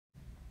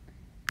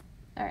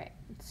Alright,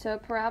 so a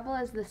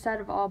parabola is the set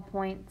of all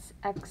points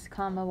x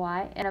comma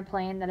y in a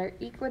plane that are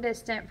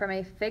equidistant from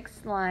a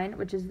fixed line,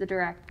 which is the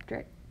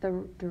directrix.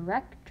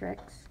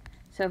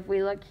 So if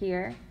we look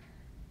here,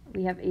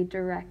 we have a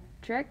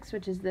directrix,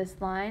 which is this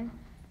line,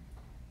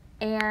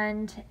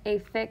 and a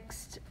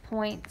fixed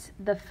point,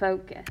 the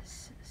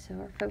focus. So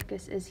our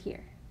focus is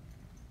here,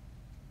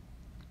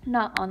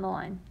 not on the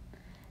line.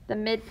 The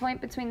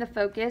midpoint between the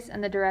focus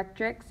and the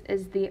directrix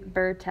is the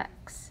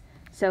vertex.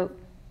 So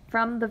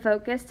from the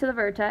focus to the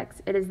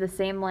vertex, it is the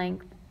same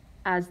length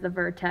as the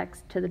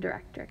vertex to the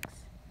directrix.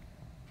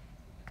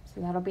 So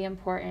that'll be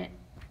important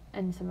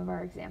in some of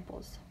our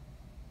examples.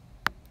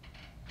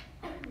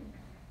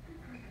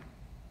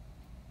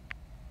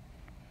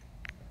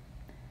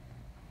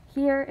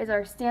 Here is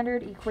our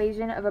standard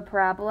equation of a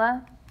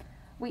parabola.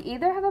 We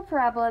either have a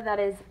parabola that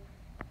is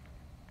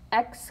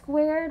x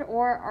squared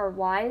or our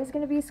y is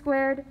going to be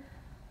squared.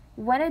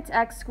 When it's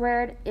x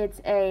squared,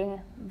 it's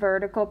a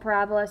vertical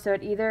parabola, so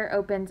it either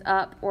opens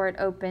up or it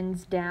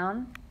opens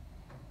down.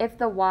 If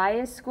the y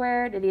is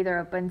squared, it either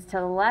opens to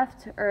the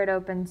left or it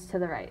opens to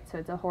the right, so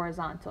it's a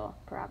horizontal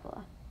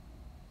parabola.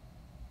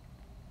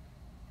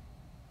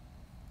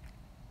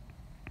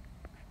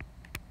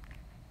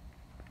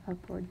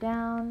 Up or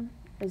down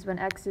is when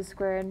x is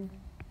squared,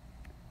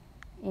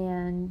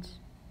 and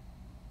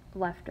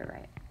left or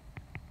right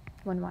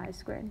when y is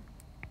squared.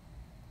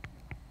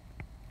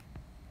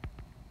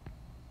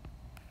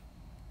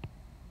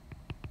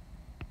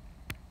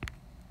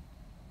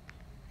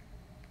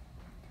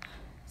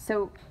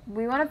 So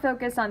we want to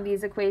focus on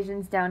these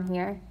equations down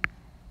here.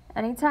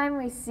 Anytime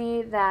we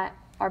see that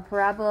our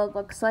parabola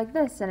looks like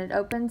this and it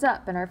opens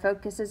up and our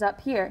focus is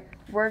up here,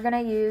 we're going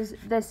to use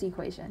this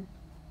equation.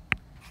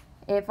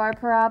 If our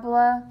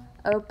parabola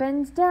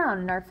opens down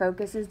and our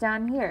focus is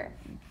down here,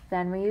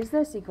 then we use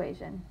this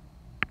equation.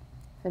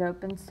 If it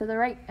opens to the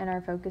right and our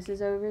focus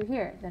is over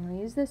here, then we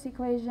use this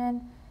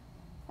equation.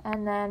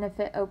 And then if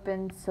it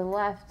opens to the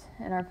left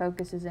and our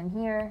focus is in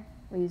here,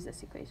 we use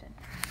this equation.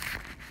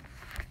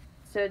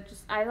 So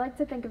I like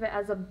to think of it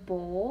as a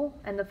bowl,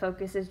 and the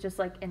focus is just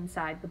like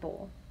inside the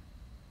bowl.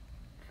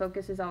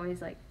 Focus is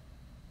always like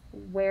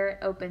where it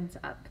opens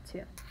up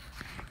to.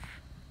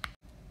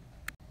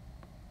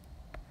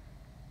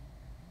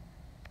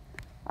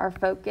 Our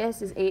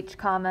focus is h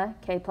comma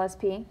k plus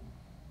p,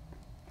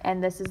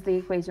 and this is the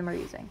equation we're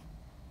using.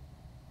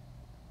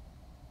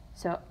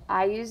 So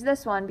I use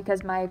this one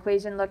because my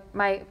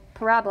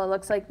parabola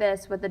looks like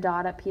this with the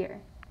dot up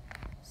here.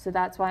 So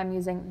that's why I'm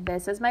using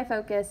this as my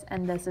focus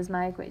and this is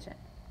my equation.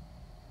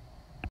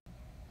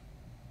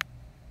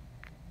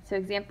 So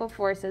example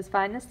 4 says,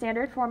 find the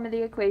standard form of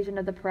the equation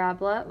of the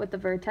parabola with the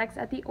vertex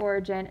at the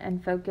origin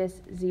and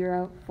focus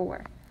 0,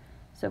 4.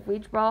 So if we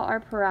draw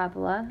our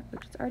parabola,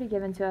 which is already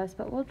given to us,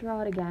 but we'll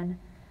draw it again.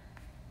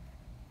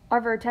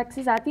 Our vertex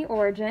is at the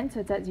origin,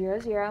 so it's at 0,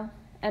 0,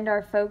 and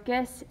our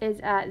focus is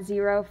at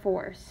 0,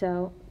 4.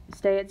 So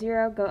stay at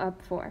 0, go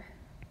up 4.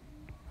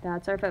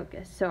 That's our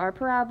focus. So our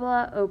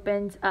parabola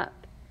opens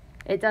up.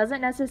 It doesn't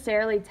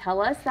necessarily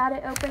tell us that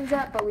it opens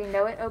up, but we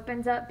know it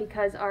opens up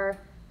because our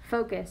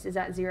focus is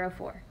at 0,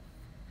 4.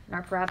 And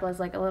our parabola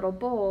is like a little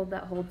bowl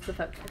that holds the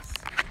focus.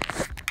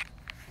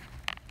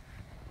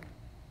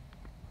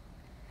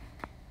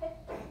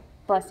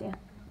 Bless you.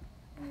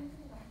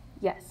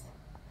 Yes.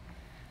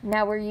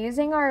 Now we're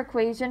using our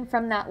equation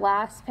from that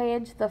last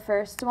page, the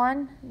first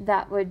one.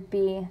 That would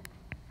be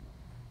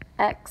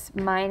x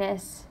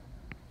minus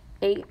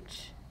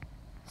h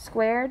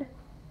squared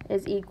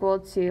is equal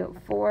to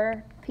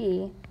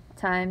 4p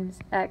times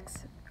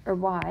x or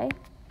y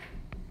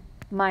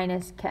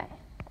minus k.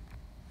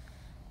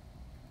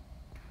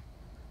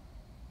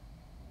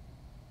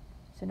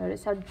 So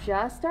notice how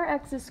just our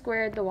x is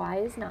squared, the y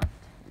is not.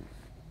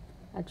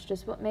 That's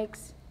just what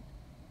makes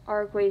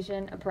our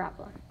equation a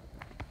parabola.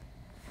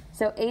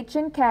 So h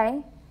and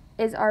k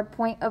is our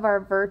point of our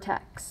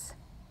vertex.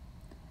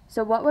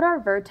 So what would our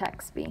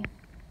vertex be?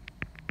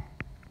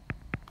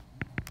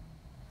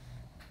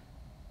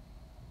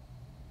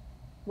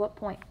 What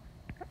point?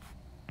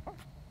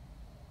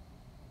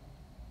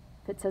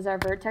 If it says our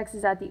vertex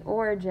is at the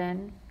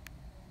origin,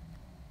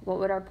 what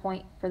would our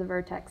point for the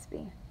vertex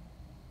be?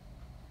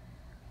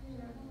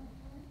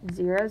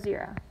 0,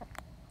 0.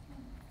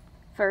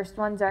 First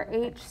one's our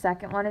h,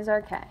 second one is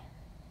our k.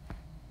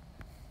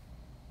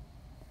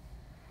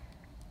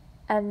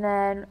 And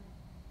then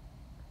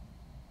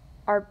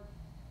our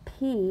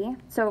p,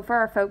 so for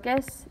our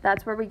focus,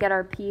 that's where we get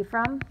our p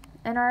from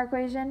in our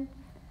equation.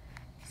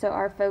 So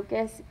our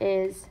focus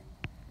is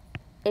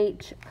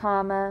h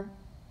comma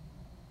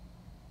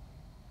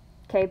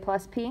k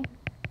plus p,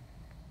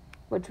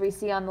 which we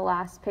see on the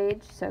last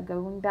page. So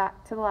going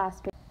back to the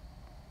last page.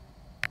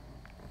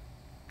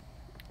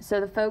 So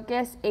the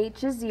focus,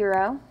 h is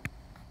 0,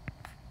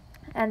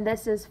 and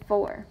this is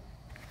 4.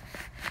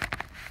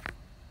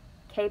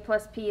 K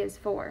plus p is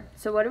 4.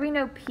 So what do we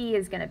know p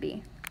is going to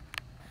be?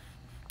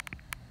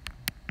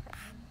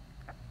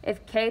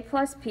 If k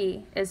plus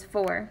p is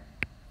 4,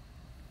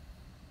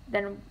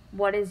 then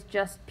what is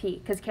just p?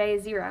 Because k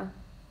is 0.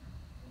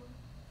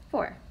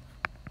 4.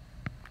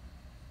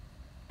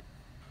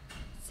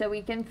 So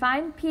we can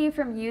find P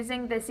from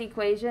using this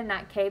equation,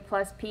 that K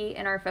plus P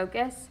in our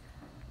focus,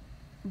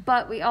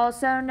 but we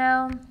also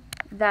know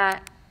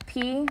that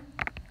P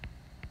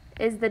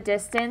is the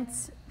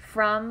distance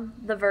from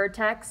the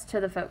vertex to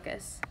the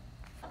focus.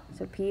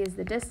 So P is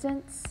the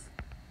distance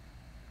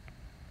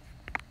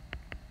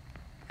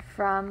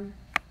from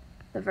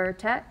the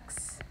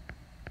vertex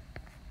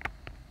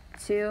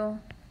to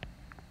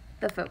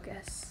the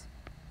focus.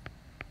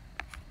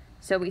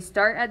 So we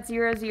start at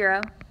 0,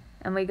 0,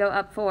 and we go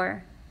up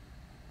 4.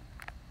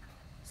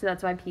 So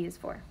that's why P is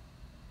 4.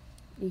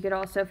 You could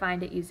also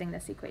find it using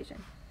this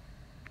equation.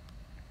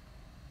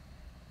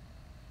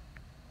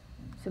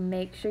 So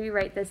make sure you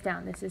write this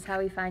down. This is how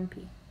we find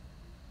P.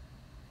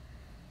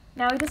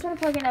 Now we just want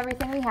to plug in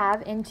everything we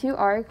have into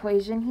our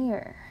equation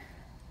here.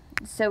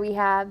 So we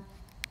have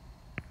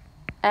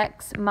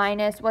x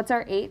minus, what's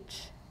our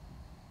h?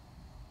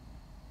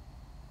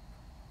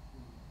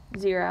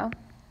 0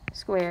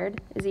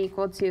 squared is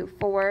equal to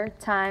 4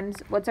 times,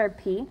 what's our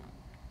p?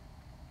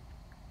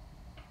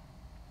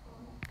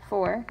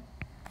 4.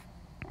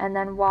 And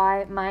then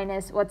y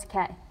minus, what's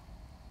k?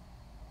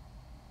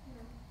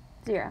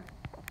 0.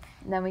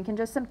 And then we can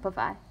just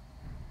simplify.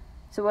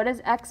 So what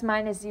does x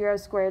minus 0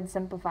 squared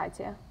simplify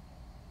to?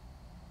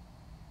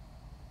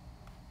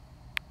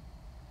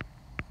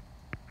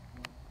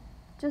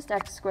 Just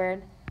x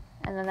squared.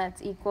 And then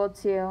that's equal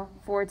to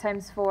 4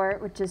 times 4,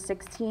 which is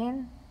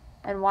 16.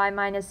 And y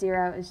minus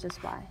 0 is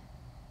just y.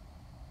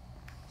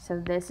 So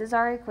this is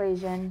our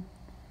equation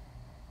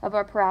of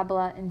our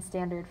parabola in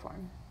standard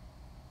form.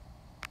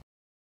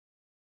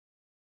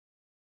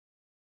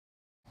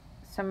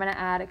 So I'm going to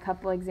add a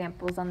couple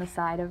examples on the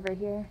side over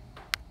here.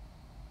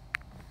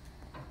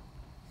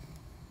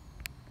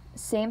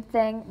 Same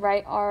thing,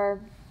 write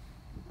our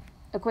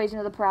equation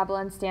of the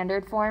parabola in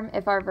standard form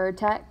if our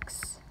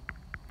vertex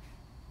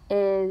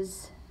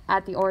is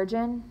at the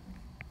origin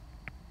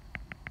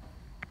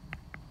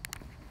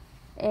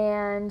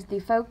and the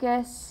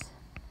focus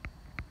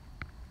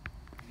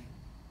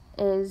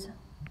is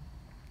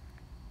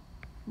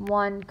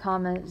 1,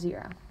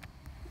 0.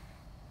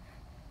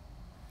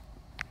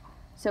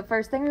 So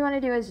first thing we want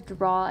to do is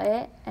draw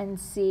it and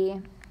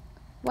see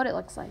what it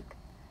looks like.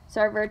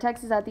 So our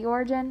vertex is at the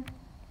origin.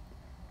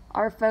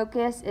 Our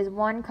focus is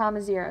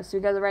 1, 0. So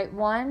we go to the right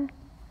 1,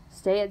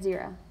 stay at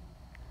 0.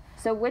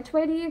 So which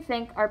way do you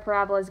think our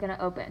parabola is going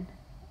to open?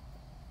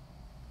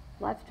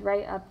 Left,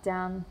 right, up,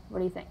 down. What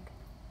do you think?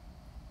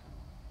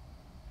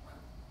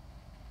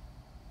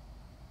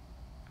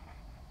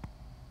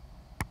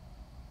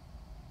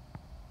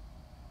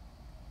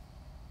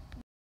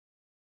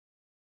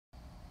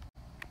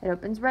 It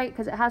opens right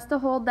because it has to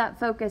hold that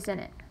focus in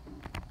it.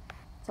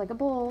 It's like a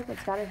bowl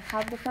that's got to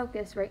have the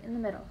focus right in the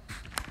middle.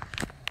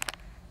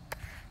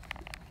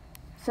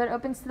 So it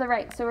opens to the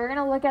right. So we're going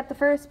to look at the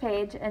first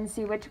page and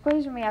see which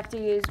equation we have to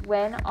use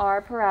when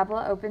our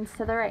parabola opens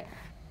to the right.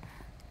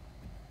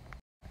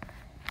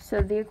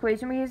 So the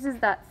equation we use is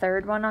that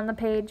third one on the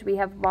page. We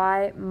have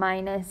y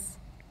minus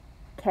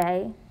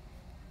k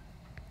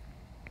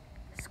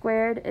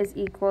squared is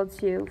equal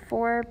to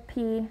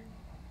 4p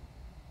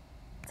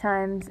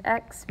times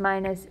x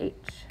minus h.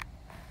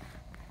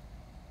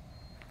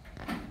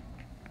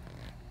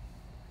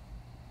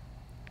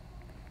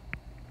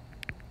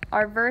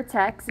 Our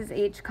vertex is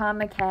h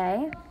comma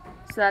k,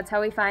 so that's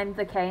how we find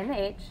the k and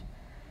the h.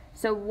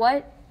 So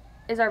what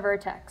is our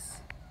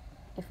vertex?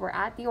 If we're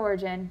at the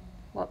origin,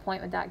 what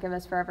point would that give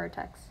us for our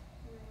vertex?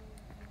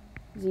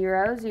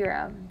 0,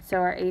 0. So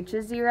our h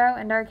is 0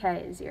 and our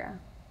k is 0.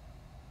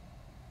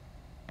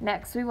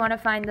 Next, we want to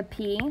find the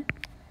p.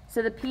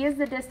 So the p is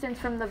the distance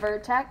from the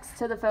vertex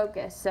to the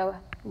focus. So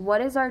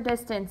what is our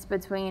distance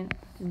between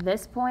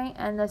this point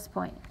and this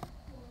point?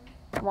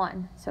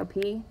 1. So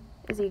p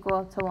is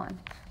equal to 1.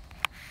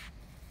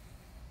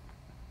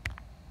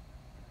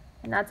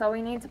 And that's all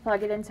we need to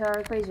plug it into our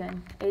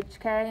equation, h,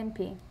 k, and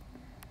p.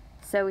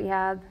 So we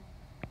have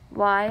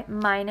y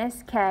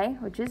minus k,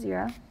 which is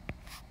 0,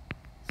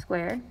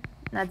 squared. And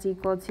that's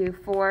equal to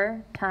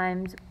 4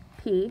 times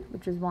p,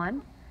 which is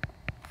 1.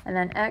 And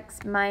then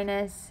x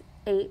minus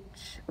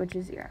h, which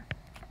is 0.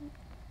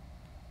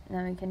 And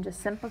then we can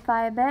just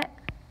simplify a bit.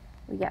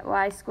 We get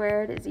y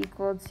squared is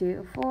equal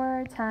to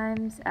 4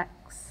 times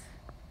x.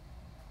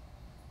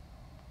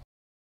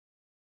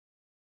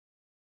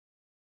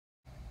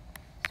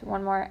 So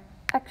one more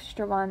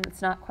extra one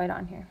that's not quite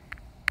on here.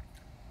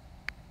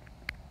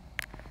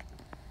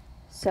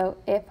 So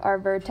if our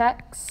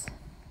vertex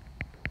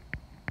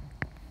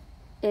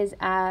is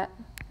at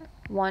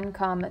 1,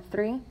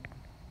 3,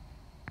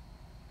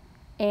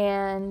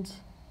 and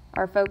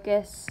our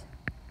focus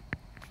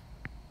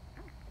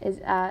is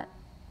at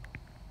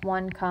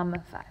 1,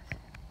 5.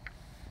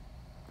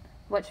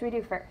 What should we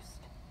do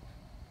first?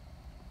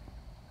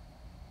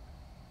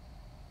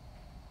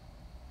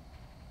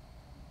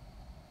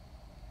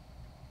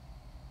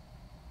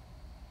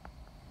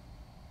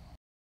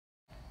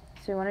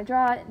 So we want to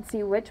draw it and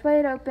see which way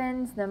it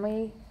opens, then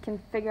we can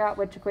figure out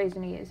which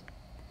equation to use.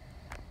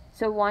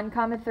 So 1,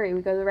 3.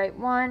 We go to the right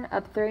 1,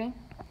 up 3.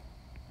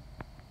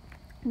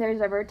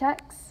 There's our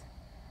vertex.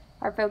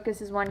 Our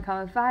focus is 1,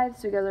 5,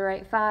 so we go to the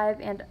right 5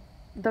 and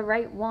the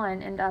right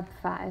 1 and up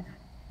 5.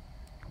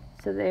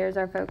 So there's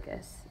our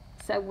focus.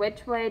 So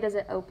which way does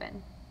it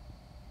open?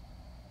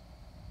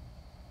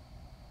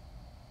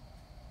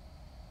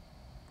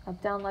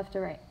 Up, down, left,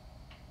 or right?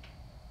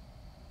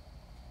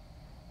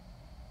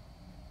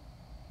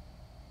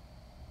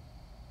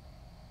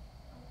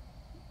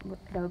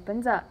 It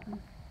opens up.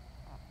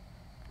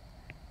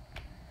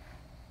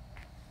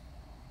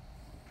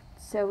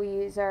 So we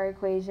use our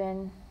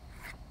equation,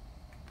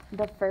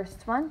 the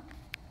first one,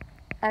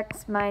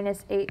 x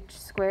minus h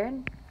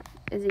squared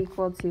is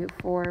equal to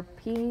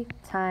 4p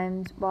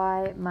times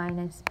y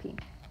minus p.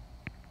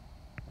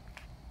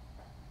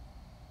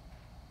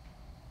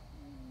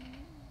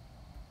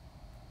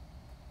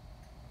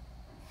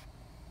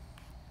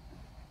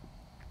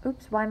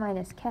 Oops, y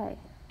minus k.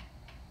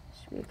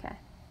 Should be okay.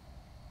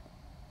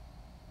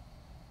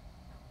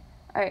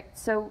 Alright,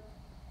 so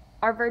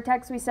our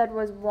vertex we said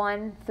was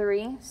 1,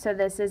 3. So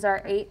this is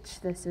our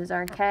h, this is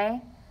our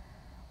k.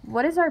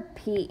 What is our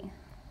p?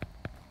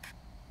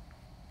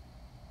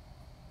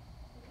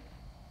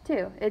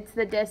 2. It's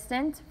the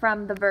distance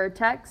from the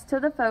vertex to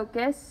the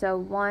focus, so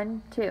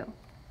 1, 2.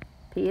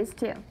 P is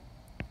 2.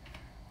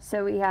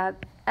 So we have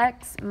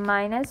x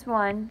minus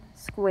 1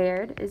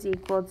 squared is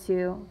equal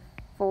to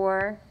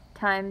 4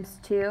 times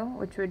 2,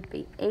 which would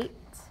be 8,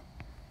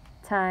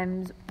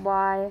 times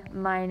y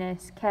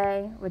minus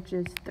k, which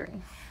is 3.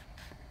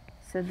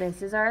 So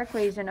this is our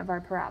equation of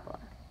our parabola.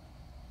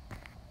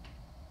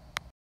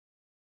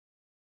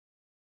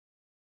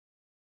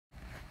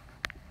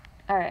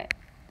 Alright,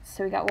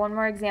 so we got one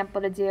more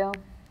example to do.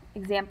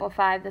 Example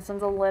 5. This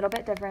one's a little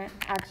bit different,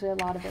 actually a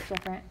lot of it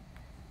different.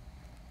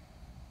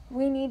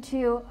 We need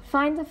to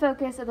find the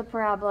focus of the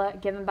parabola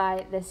given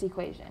by this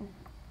equation.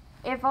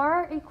 If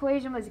our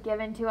equation was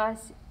given to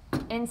us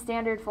in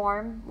standard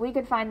form, we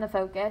could find the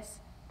focus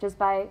just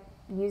by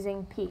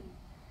using p.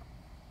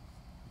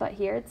 But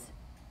here it's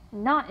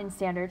not in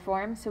standard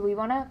form, so we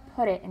want to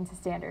put it into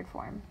standard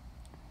form.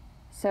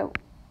 So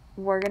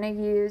we're going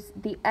to use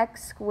the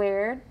x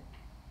squared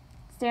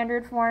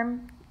standard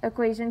form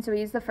equation, so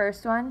we use the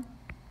first one.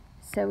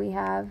 So we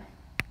have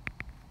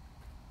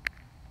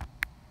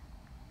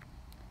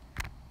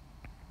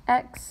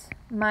x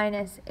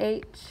minus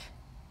h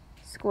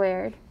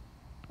squared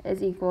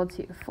is equal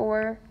to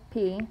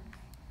 4p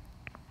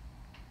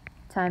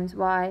times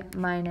y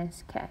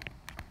minus k.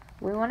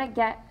 We want to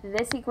get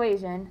this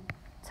equation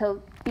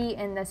to be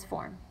in this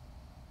form.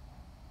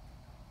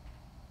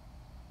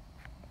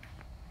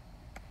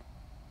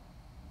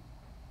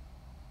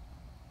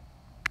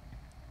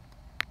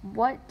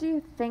 What do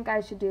you think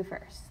I should do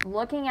first?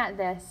 Looking at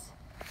this,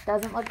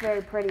 doesn't look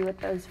very pretty with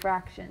those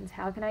fractions.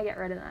 How can I get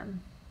rid of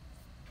them?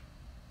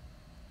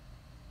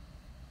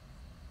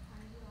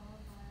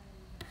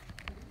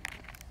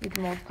 You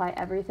can multiply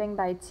everything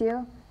by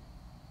 2.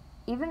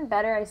 Even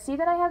better, I see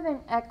that I have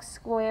an x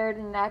squared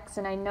and x,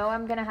 and I know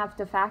I'm going to have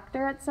to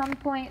factor at some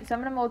point, so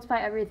I'm going to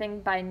multiply everything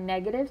by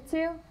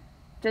 -2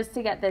 just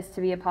to get this to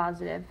be a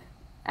positive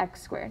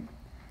x squared.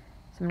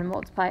 So I'm going to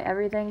multiply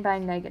everything by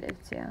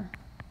 -2.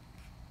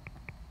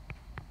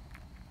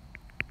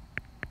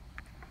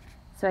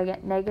 So I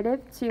get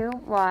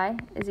 -2y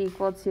is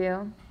equal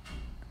to,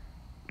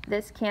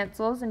 this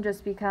cancels and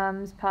just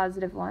becomes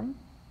 +1.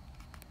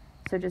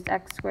 So just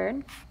x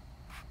squared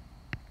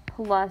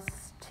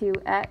plus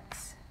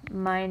 2x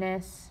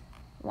minus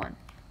 1.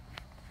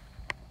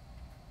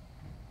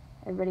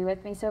 Everybody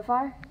with me so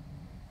far?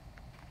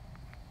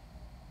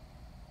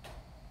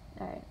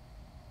 All right.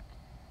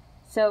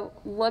 So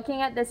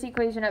looking at this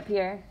equation up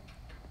here,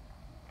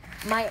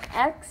 my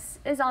x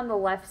is on the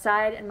left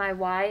side and my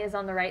y is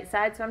on the right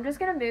side, so I'm just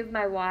going to move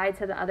my y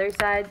to the other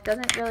side.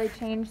 Doesn't really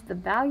change the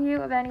value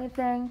of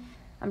anything.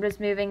 I'm just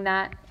moving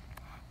that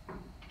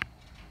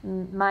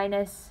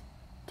minus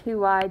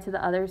 2y to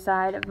the other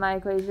side of my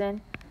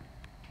equation.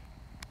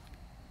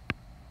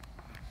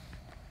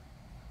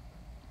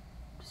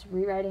 Just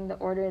rewriting the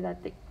order that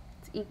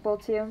it's equal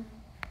to.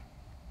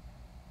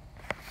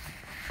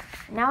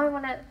 Now I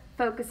want to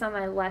focus on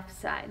my left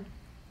side.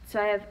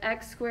 So I have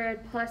x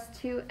squared plus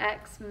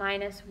 2x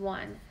minus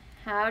 1.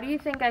 How do you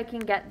think I can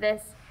get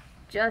this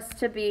just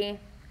to be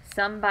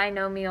some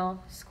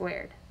binomial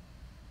squared?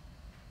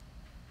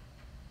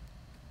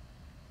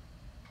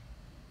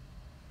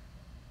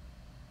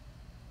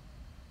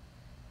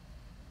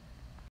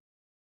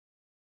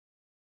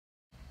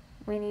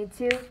 We need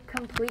to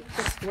complete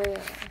the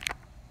square.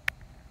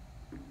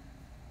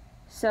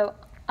 So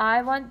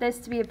I want this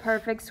to be a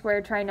perfect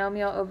square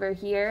trinomial over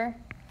here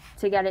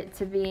to get it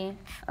to be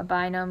a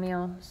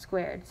binomial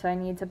squared. So I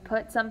need to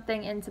put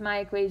something into my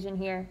equation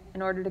here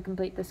in order to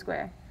complete the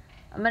square.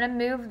 I'm going to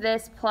move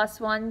this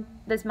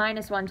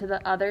minus 1 to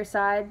the other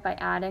side by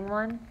adding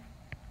 1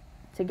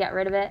 to get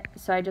rid of it.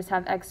 So I just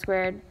have x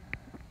squared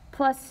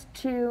plus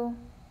 2x.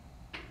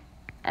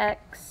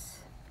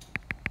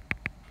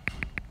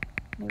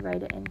 Let me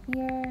write it in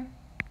here.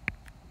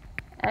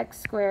 x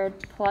squared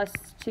plus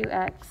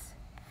 2x.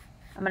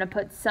 I'm going to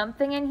put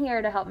something in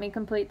here to help me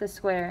complete the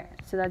square,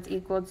 so that's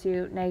equal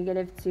to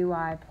negative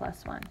 2y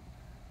plus 1.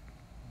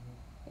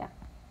 Yeah.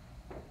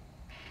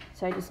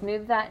 So I just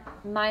move that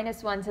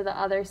minus 1 to the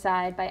other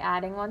side by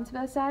adding 1 to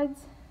both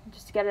sides,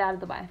 just to get it out of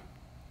the way.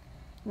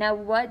 Now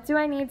what do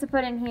I need to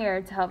put in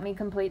here to help me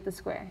complete the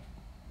square?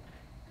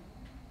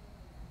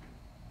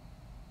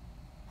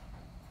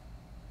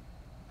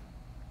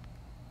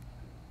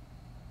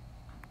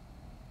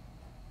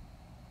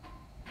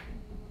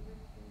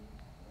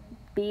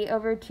 B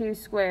over 2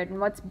 squared. And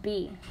what's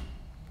B?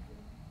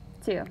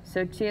 2.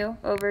 So 2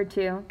 over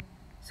 2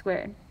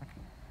 squared.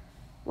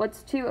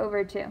 What's 2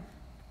 over 2?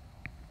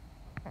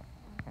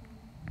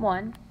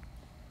 1.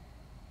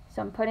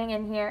 So I'm putting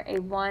in here a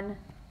 1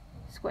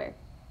 squared.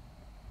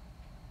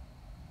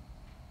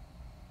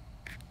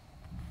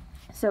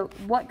 So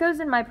what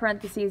goes in my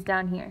parentheses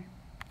down here?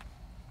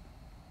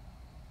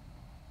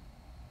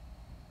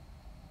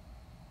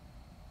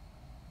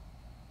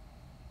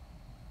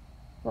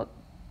 What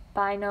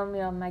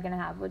binomial am I going to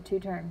have with two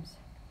terms?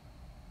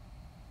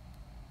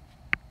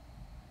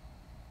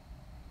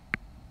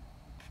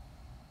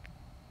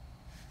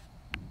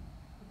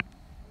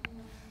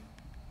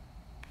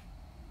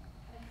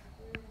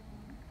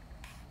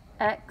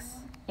 X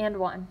and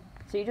 1.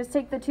 So you just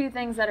take the two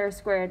things that are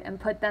squared and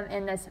put them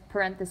in this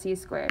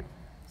parentheses squared.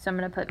 So I'm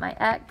going to put my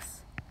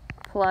x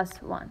plus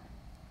 1.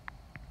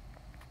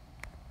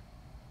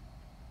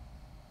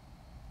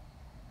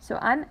 So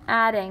I'm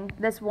adding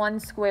this 1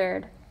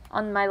 squared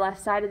on my left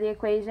side of the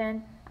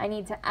equation. I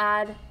need to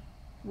add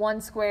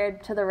 1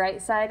 squared to the right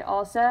side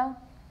also.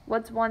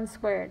 What's 1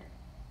 squared?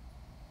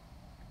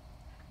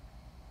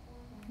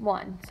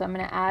 1. So I'm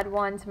going to add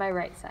 1 to my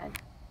right side.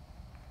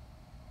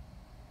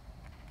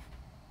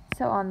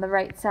 So on the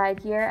right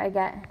side here, I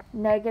get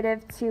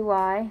negative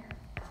 2y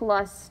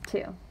plus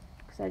 2,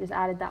 because I just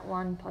added that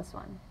 1 plus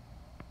 1.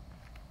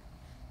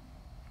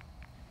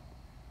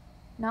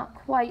 Not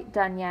quite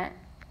done yet.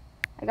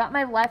 I got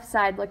my left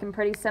side looking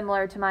pretty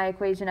similar to my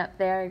equation up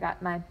there. I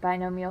got my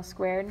binomial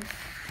squared.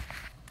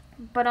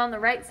 But on the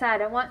right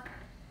side, I want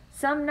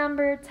some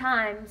number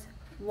times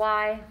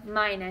y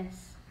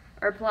minus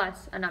or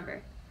plus a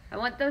number. I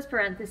want those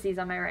parentheses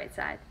on my right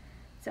side.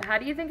 So how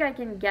do you think I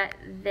can get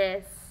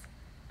this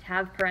to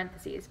have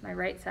parentheses, my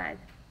right side?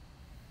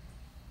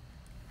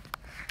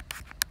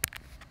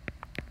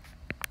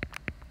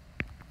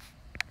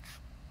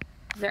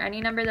 Is there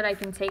any number that I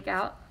can take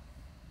out?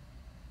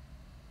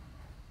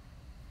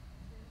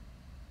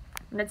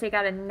 I'm going to take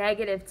out a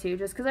negative 2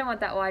 just because I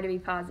want that y to be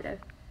positive.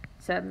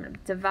 So I'm going to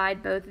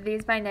divide both of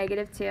these by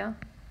negative 2.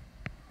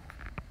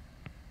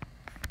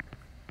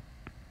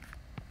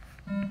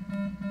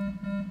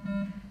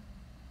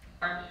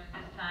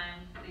 This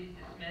time, please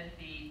dismiss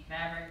the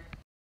Maverick.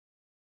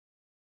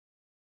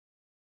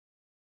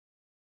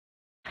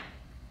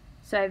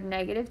 So I have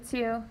negative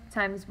 2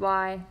 times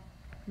y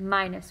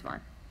minus 1.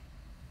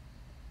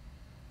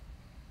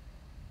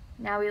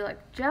 Now we look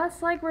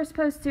just like we're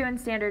supposed to in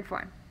standard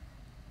form.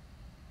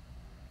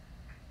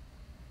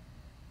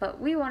 But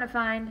we want to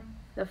find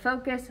the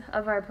focus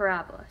of our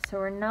parabola, so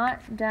we're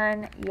not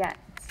done yet.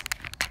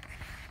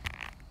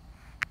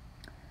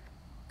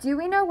 Do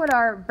we know what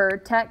our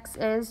vertex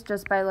is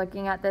just by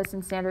looking at this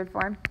in standard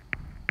form?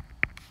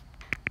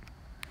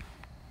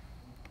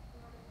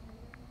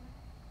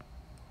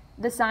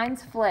 The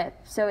signs flip,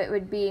 so it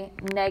would be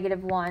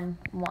negative 1,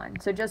 1.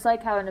 So just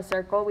like how in a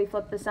circle we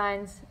flip the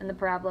signs, in the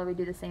parabola we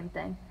do the same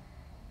thing.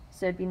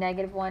 So it'd be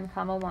negative 1,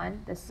 comma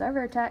 1. This is our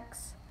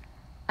vertex.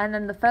 And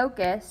then the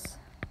focus,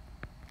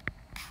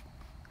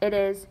 it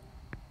is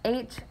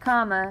h,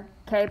 comma,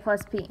 k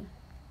plus p.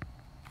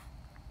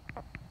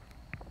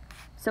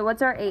 So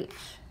what's our h?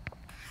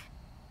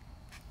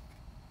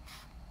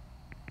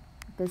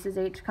 This is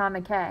h,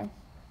 comma, k.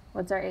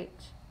 What's our h?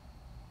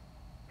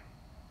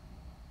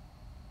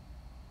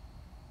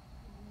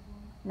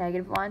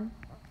 Negative 1.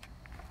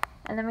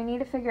 And then we need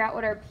to figure out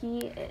what our p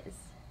is.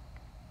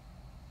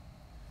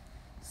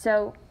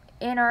 So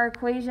in our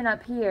equation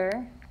up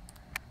here,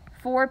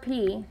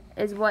 4p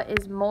is what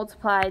is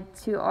multiplied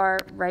to our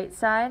right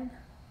side.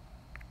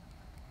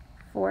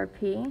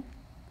 4p.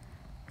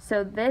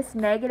 So this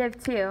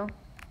negative 2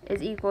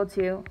 is equal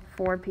to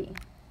 4p.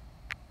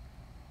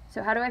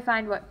 So how do I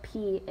find what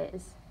p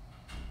is?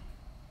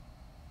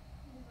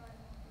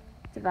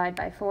 Divide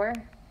by 4.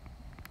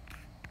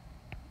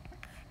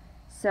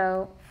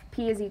 So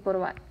p is equal to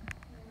what?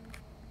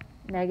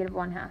 Negative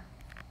 1/2.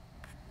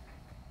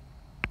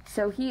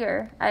 So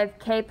here I have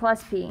k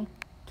plus p.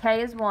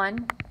 K is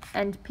 1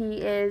 and p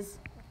is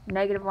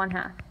negative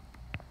 1/2.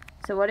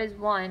 So what is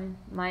 1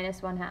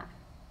 minus 1/2?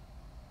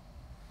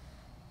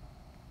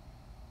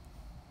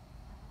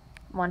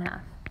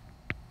 1/2.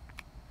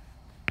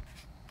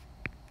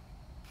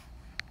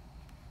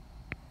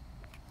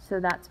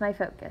 So that's my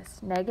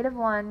focus. Negative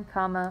 1,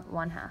 comma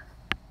 1/2.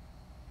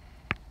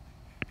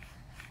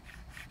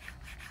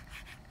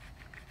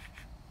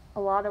 A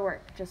lot of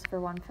work just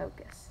for one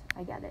focus.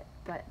 I get it,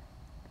 but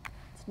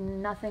it's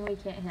nothing we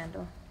can't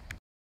handle.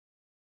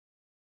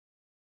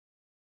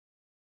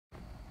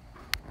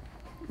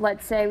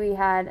 let's say we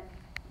had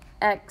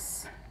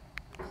x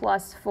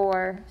plus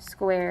 4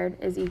 squared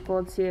is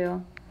equal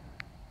to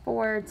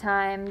 4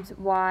 times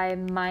y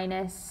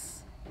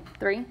minus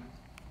 3.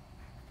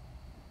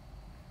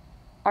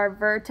 Our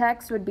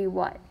vertex would be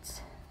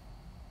what?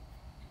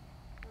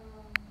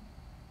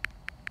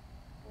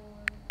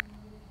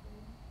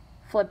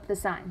 Flip the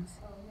signs.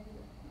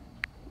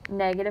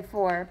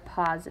 -4,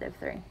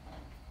 +3.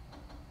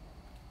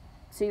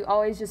 So you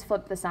always just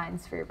flip the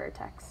signs for your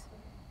vertex.